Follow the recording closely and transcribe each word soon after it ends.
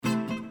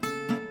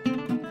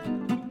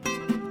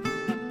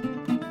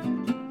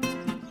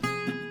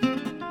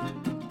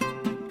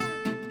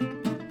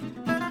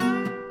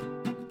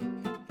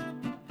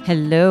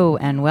Hello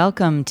and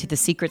welcome to The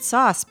Secret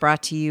Sauce,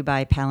 brought to you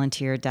by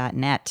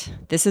Palantir.net.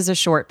 This is a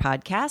short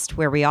podcast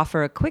where we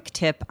offer a quick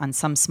tip on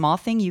some small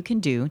thing you can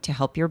do to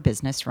help your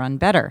business run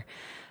better.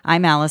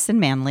 I'm Allison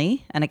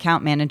Manley, an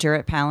account manager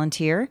at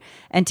Palantir,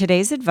 and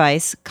today's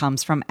advice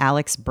comes from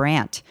Alex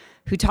Brandt,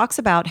 who talks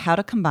about how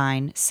to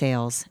combine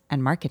sales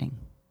and marketing.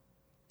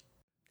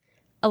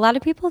 A lot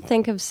of people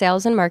think of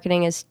sales and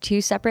marketing as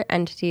two separate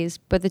entities,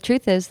 but the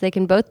truth is they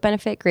can both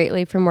benefit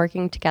greatly from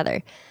working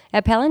together.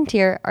 At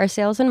Palantir, our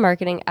sales and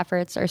marketing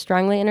efforts are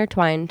strongly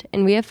intertwined,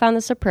 and we have found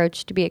this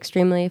approach to be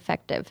extremely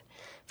effective.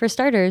 For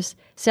starters,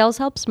 sales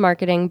helps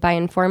marketing by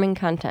informing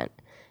content.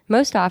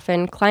 Most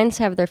often, clients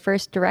have their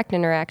first direct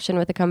interaction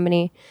with a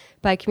company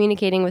by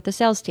communicating with the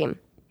sales team.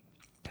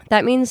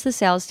 That means the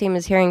sales team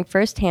is hearing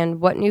firsthand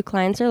what new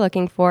clients are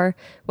looking for,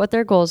 what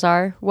their goals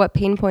are, what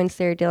pain points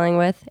they're dealing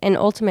with, and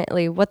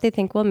ultimately what they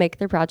think will make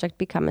their project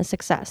become a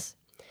success.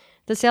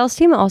 The sales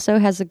team also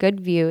has a good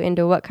view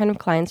into what kind of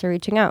clients are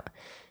reaching out.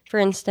 For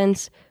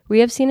instance, we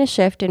have seen a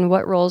shift in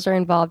what roles are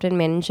involved in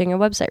managing a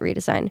website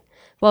redesign.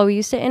 While we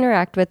used to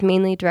interact with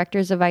mainly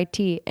directors of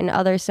IT and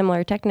other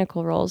similar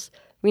technical roles,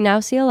 we now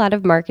see a lot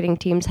of marketing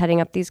teams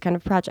heading up these kind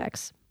of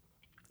projects.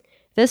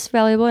 This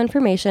valuable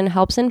information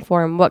helps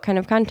inform what kind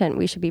of content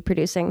we should be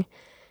producing.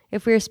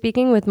 If we are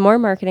speaking with more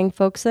marketing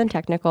folks than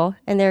technical,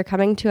 and they are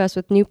coming to us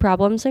with new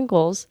problems and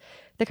goals,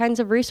 the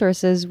kinds of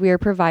resources we are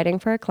providing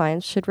for our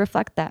clients should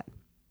reflect that.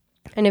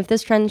 And if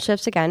this trend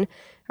shifts again,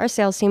 our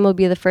sales team will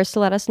be the first to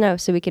let us know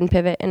so we can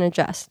pivot and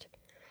adjust.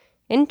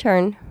 In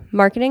turn,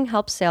 marketing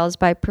helps sales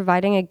by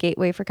providing a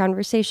gateway for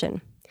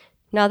conversation.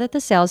 Now that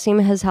the sales team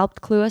has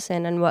helped clue us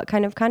in on what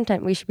kind of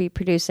content we should be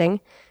producing,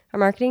 our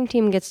marketing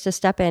team gets to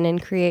step in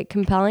and create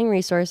compelling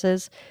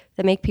resources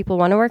that make people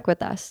want to work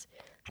with us.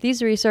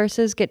 These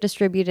resources get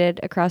distributed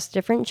across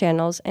different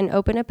channels and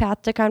open a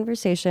path to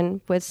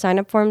conversation with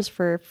sign-up forms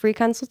for free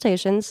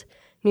consultations,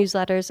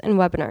 newsletters, and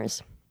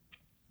webinars.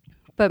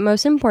 But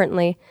most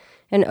importantly,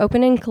 an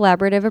open and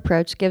collaborative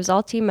approach gives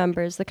all team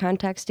members the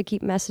context to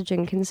keep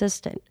messaging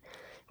consistent.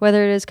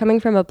 Whether it is coming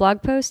from a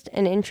blog post,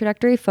 an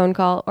introductory phone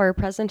call, or a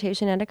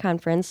presentation at a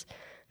conference,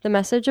 the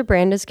message a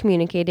brand is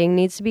communicating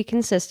needs to be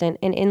consistent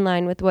and in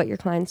line with what your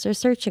clients are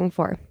searching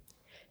for.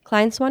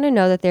 Clients want to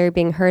know that they are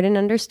being heard and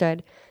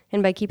understood,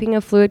 and by keeping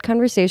a fluid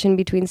conversation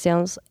between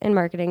sales and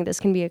marketing, this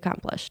can be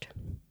accomplished.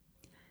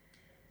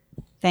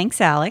 Thanks,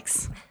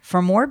 Alex.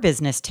 For more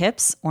business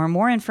tips or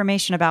more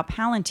information about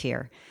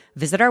Palantir,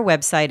 visit our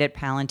website at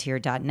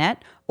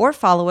Palantir.net or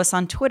follow us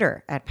on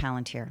Twitter at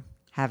Palantir.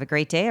 Have a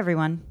great day,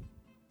 everyone.